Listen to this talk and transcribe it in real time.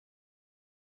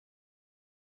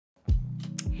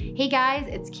Hey guys,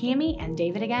 it's Cammie and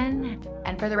David again.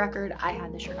 And for the record, I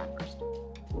had the shirt on first.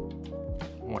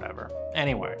 Whatever.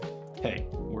 Anyway, hey,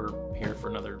 we're here for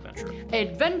another adventure.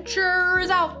 Adventures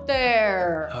out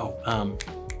there. Oh,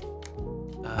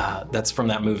 that's from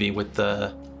that movie with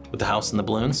the house and the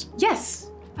balloons?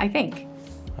 Yes, I think.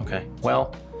 Okay,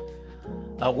 well,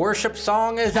 a worship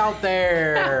song is out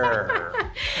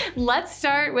there. Let's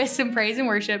start with some praise and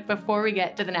worship before we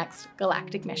get to the next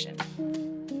galactic mission.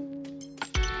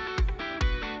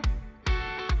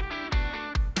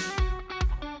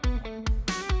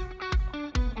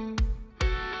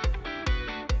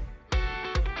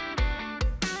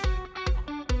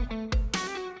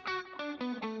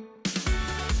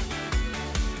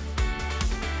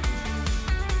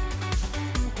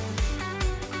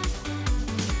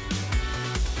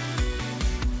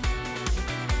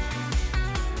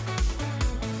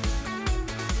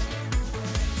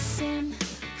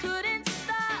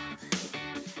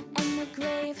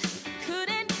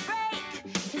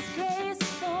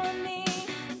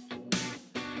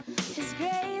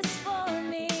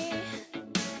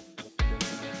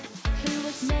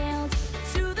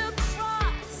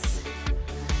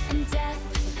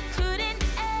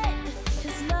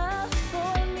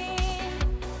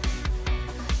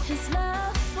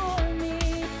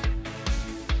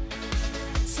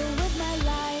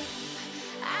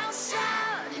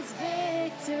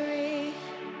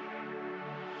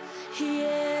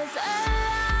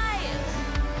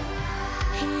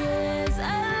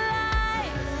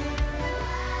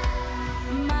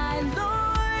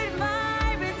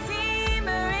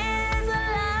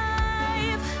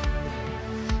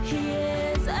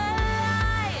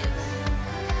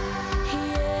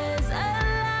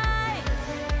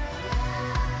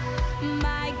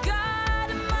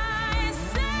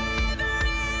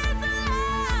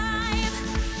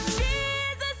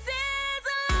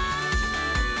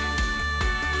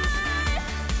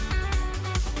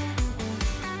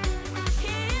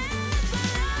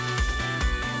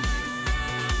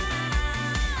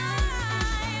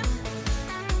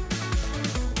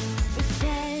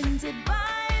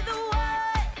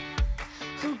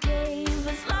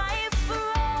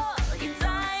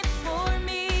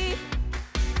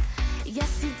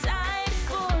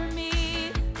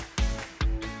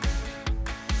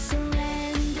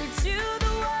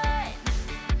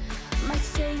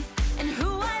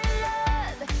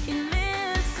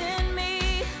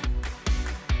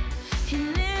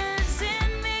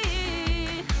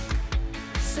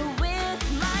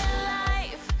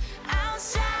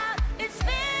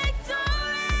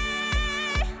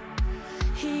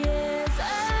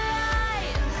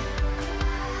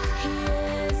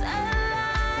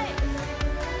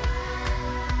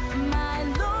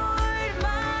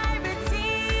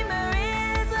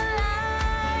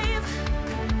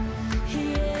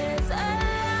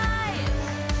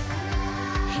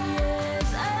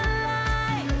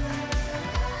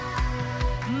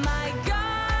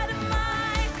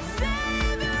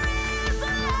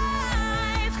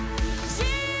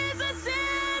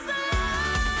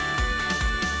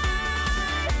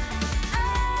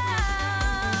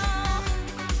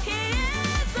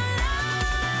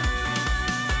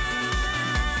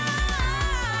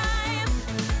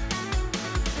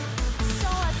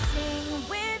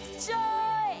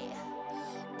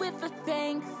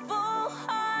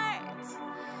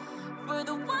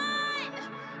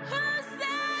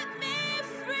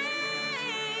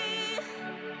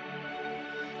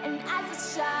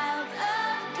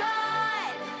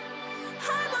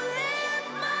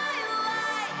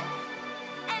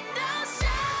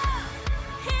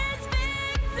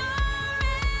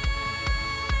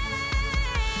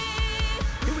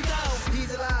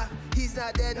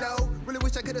 Dead, no. Really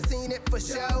wish I could have seen it for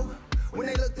show. When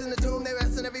they looked in the tomb, they were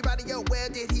asking everybody, yo, where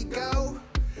did he go?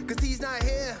 Cause he's not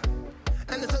here.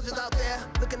 And the soldiers out there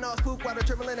looking all spooked while they're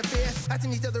trembling in fear,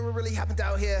 asking each other what really happened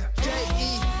out here.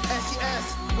 J-E-S-U-S,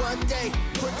 one day,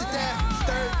 put to death,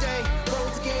 third day,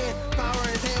 rose again, power in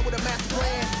his hand with a master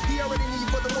plan. He already knew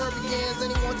before the world begins,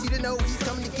 and he wants you to know he's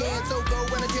coming again. So go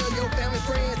run and tell your family,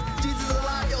 friends, Jesus is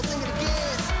alive, yo, sing it again.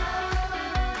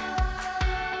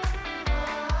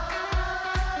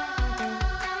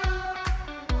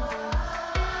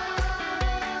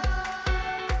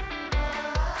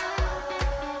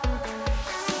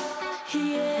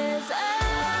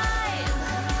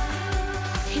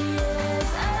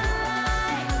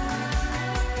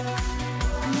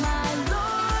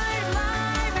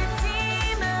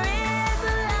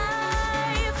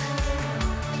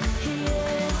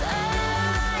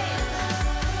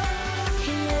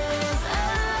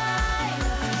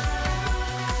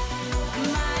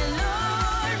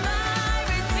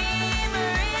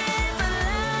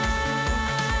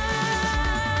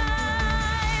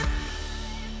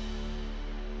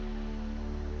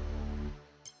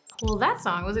 Well, that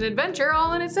song was an adventure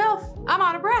all in itself. I'm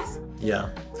out of breath. Yeah.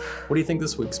 What do you think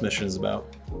this week's mission is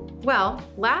about? Well,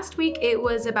 last week it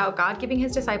was about God giving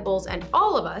his disciples and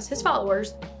all of us, his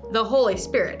followers, the Holy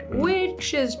Spirit,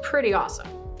 which is pretty awesome.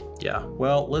 Yeah,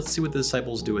 well, let's see what the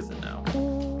disciples do with it now.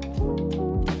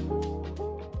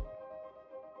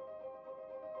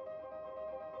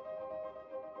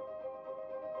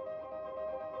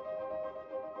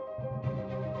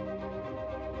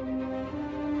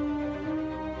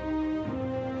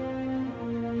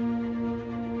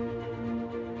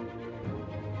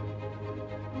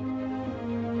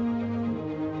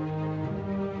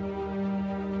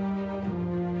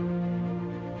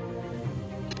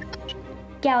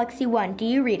 Galaxy 1, do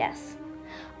you read us?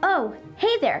 Oh,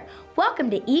 hey there. Welcome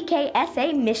to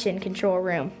EKSA Mission Control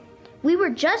Room. We were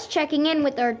just checking in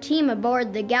with our team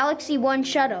aboard the Galaxy 1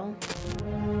 shuttle.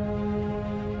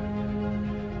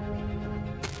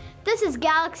 This is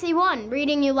Galaxy 1,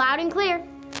 reading you loud and clear.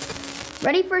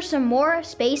 Ready for some more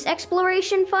space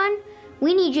exploration fun?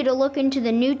 We need you to look into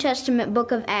the New Testament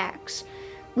book of Acts.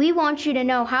 We want you to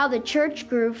know how the church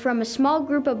grew from a small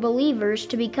group of believers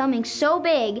to becoming so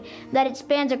big that it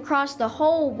spans across the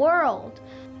whole world.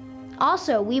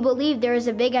 Also, we believe there is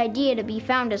a big idea to be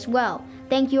found as well.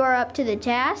 Think you are up to the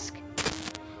task?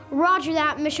 Roger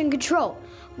that, Mission Control.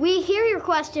 We hear your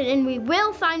question and we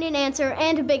will find an answer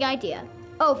and a big idea.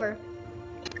 Over.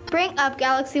 Bring up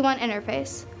Galaxy 1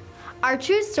 interface. Our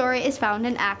true story is found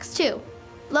in Acts 2.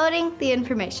 Loading the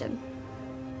information.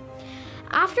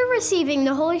 After receiving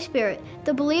the Holy Spirit,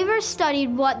 the believers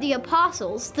studied what the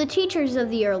apostles, the teachers of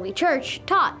the early church,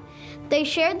 taught. They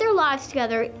shared their lives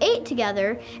together, ate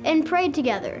together, and prayed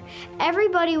together.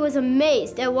 Everybody was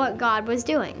amazed at what God was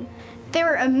doing. They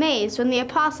were amazed when the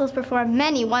apostles performed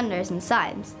many wonders and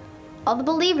signs. All the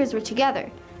believers were together.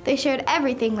 They shared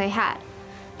everything they had.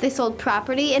 They sold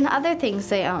property and other things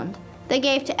they owned. They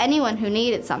gave to anyone who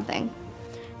needed something.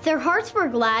 Their hearts were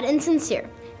glad and sincere.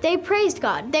 They praised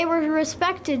God. They were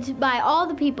respected by all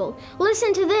the people.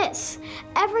 Listen to this.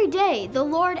 Every day, the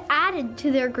Lord added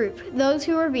to their group those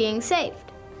who were being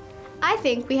saved. I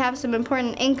think we have some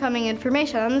important incoming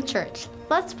information on the church.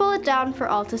 Let's pull it down for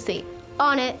all to see.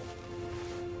 On it.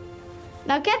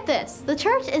 Now get this. The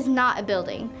church is not a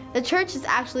building. The church is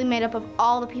actually made up of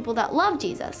all the people that love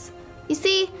Jesus. You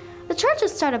see, the church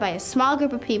was started by a small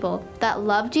group of people that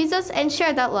loved Jesus and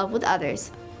shared that love with others.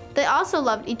 They also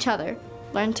loved each other,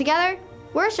 learned together,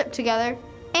 worshiped together,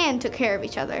 and took care of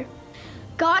each other.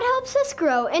 God helps us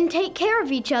grow and take care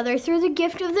of each other through the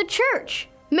gift of the church.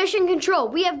 Mission Control,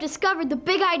 we have discovered the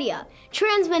big idea,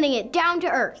 transmitting it down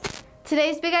to Earth.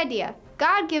 Today's big idea,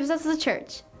 God gives us the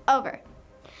church. Over.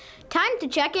 Time to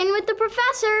check in with the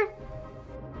professor.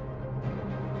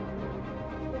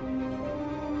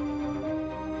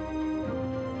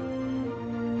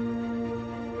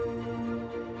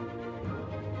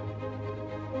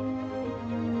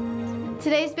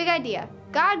 Today's big idea,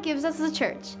 God gives us the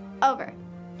church. Over.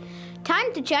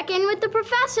 Time to check in with the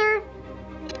professor.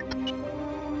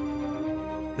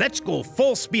 Let's go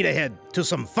full speed ahead to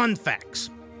some fun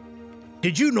facts.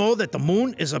 Did you know that the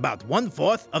moon is about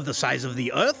 1/4 of the size of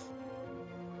the Earth?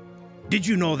 Did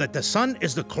you know that the sun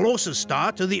is the closest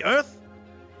star to the Earth?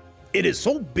 It is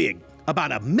so big, about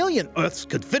 1 million Earths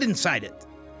could fit inside it.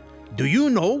 Do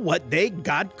you know what day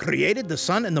God created the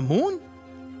sun and the moon?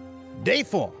 Day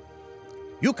 4.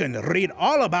 You can read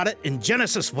all about it in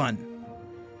Genesis 1.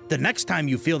 The next time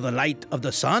you feel the light of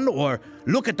the sun or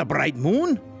look at the bright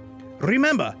moon,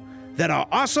 remember that our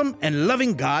awesome and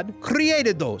loving God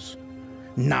created those.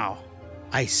 Now,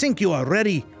 I think you are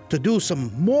ready to do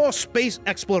some more space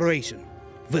exploration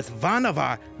with one of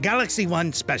our Galaxy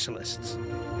 1 specialists.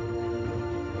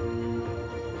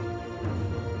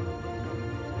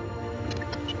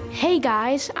 Hey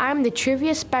guys, I'm the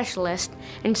trivia specialist,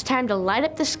 and it's time to light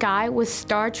up the sky with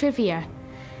star trivia.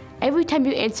 Every time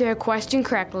you answer a question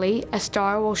correctly, a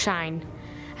star will shine.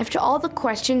 After all the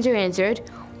questions are answered,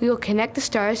 we will connect the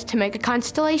stars to make a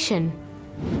constellation.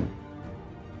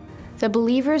 The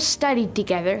believers studied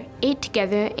together, ate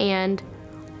together, and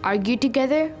argued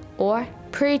together or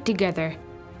prayed together.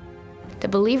 The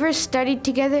believers studied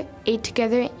together, ate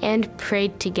together, and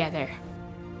prayed together.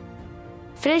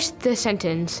 Finish the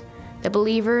sentence. The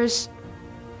believers,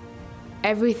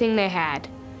 everything they had,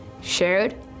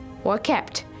 shared or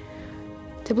kept.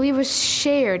 The believers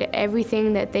shared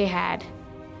everything that they had.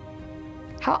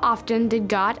 How often did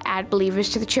God add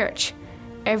believers to the church?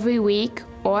 Every week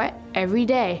or every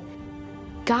day?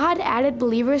 God added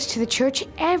believers to the church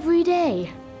every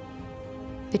day.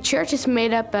 The church is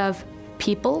made up of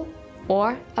people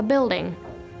or a building.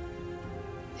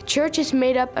 The church is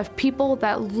made up of people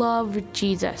that love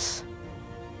Jesus.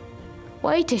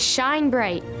 Way to shine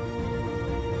bright.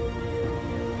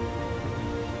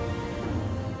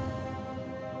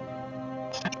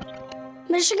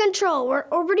 Mission Control, we're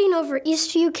orbiting over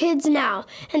Eastview kids now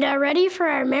and are ready for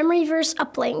our memory verse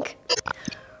uplink.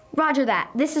 Roger that.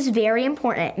 This is very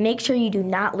important. Make sure you do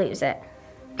not lose it.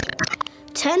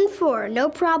 10-4, no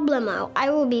problemo. I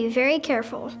will be very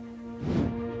careful.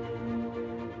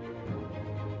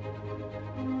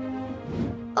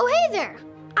 Oh, hey there.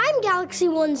 I'm Galaxy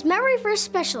 1's memory verse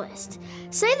specialist.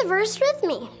 Say the verse with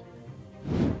me.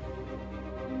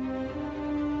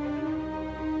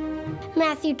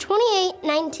 Matthew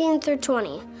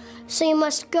 28:19-20. So you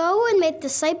must go and make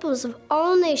disciples of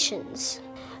all nations.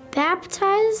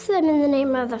 Baptize them in the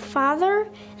name of the Father,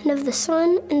 and of the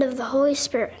Son, and of the Holy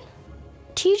Spirit.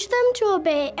 Teach them to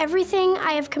obey everything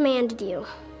I have commanded you.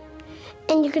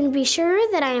 And you can be sure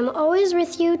that I am always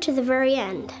with you to the very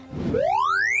end.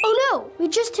 Oh no, we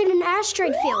just hit an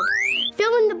asteroid field.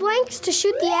 Fill in the blanks to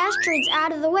shoot the asteroids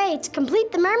out of the way to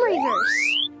complete the memory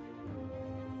verse.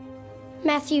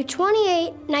 Matthew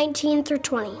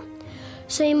 28:19-20.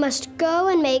 So you must go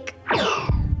and make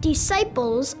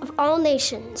disciples of all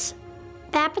nations.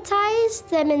 Baptize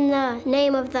them in the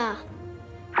name of the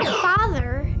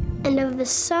Father, and of the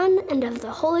Son, and of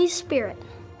the Holy Spirit.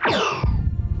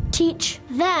 Teach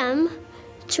them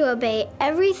to obey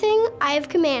everything I have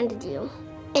commanded you.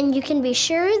 And you can be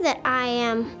sure that I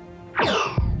am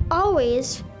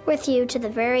always with you to the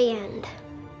very end.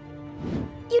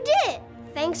 You did it!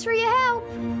 Thanks for your help.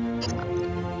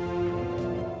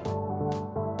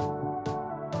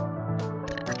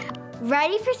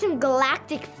 Ready for some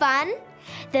galactic fun?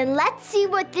 Then let's see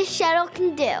what this shuttle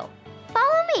can do.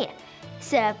 Follow me.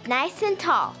 Sit up nice and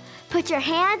tall. Put your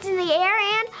hands in the air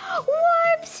and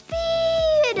warp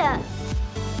speed!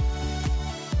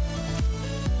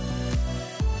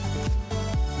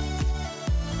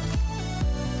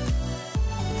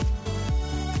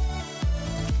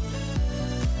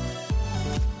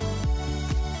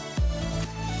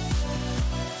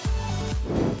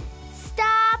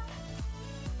 Stop!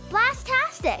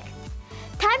 Blastastic!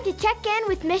 Time to check in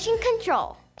with Mission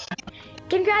Control.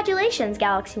 Congratulations,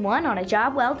 Galaxy 1, on a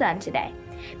job well done today.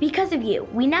 Because of you,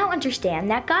 we now understand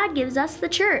that God gives us the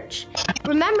church.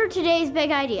 Remember today's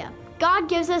big idea. God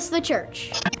gives us the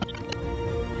church.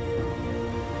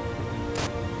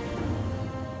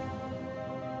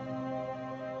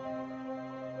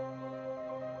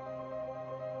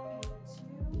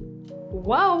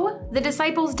 Whoa, the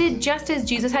disciples did just as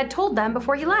Jesus had told them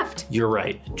before he left. You're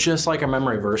right. Just like our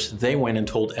memory verse, they went and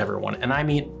told everyone, and I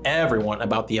mean everyone,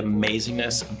 about the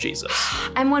amazingness of Jesus.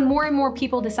 And when more and more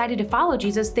people decided to follow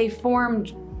Jesus, they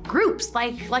formed groups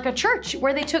like a church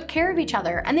where they took care of each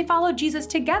other and they followed Jesus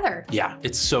together. Yeah,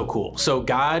 it's so cool. So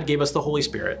God gave us the Holy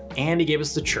Spirit and he gave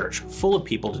us the church full of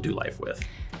people to do life with.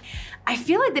 I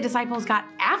feel like the disciples got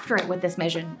after it with this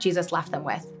mission Jesus left them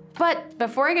with. But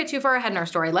before I get too far ahead in our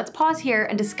story, let's pause here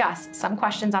and discuss some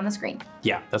questions on the screen.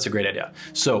 Yeah, that's a great idea.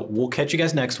 So we'll catch you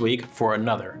guys next week for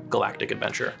another galactic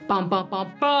adventure. Bum, bum,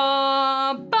 bum,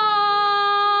 bum,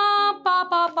 bum, bum,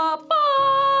 bum, bum,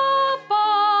 bum,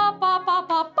 bum, bum,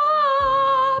 bum,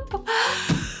 bum.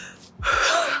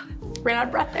 Ran out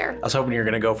of breath there. I was hoping you were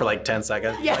gonna go for like 10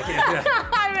 seconds. Yeah. Like, yeah.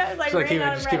 I was like, So keep ran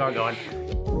out of just keep breath. on going.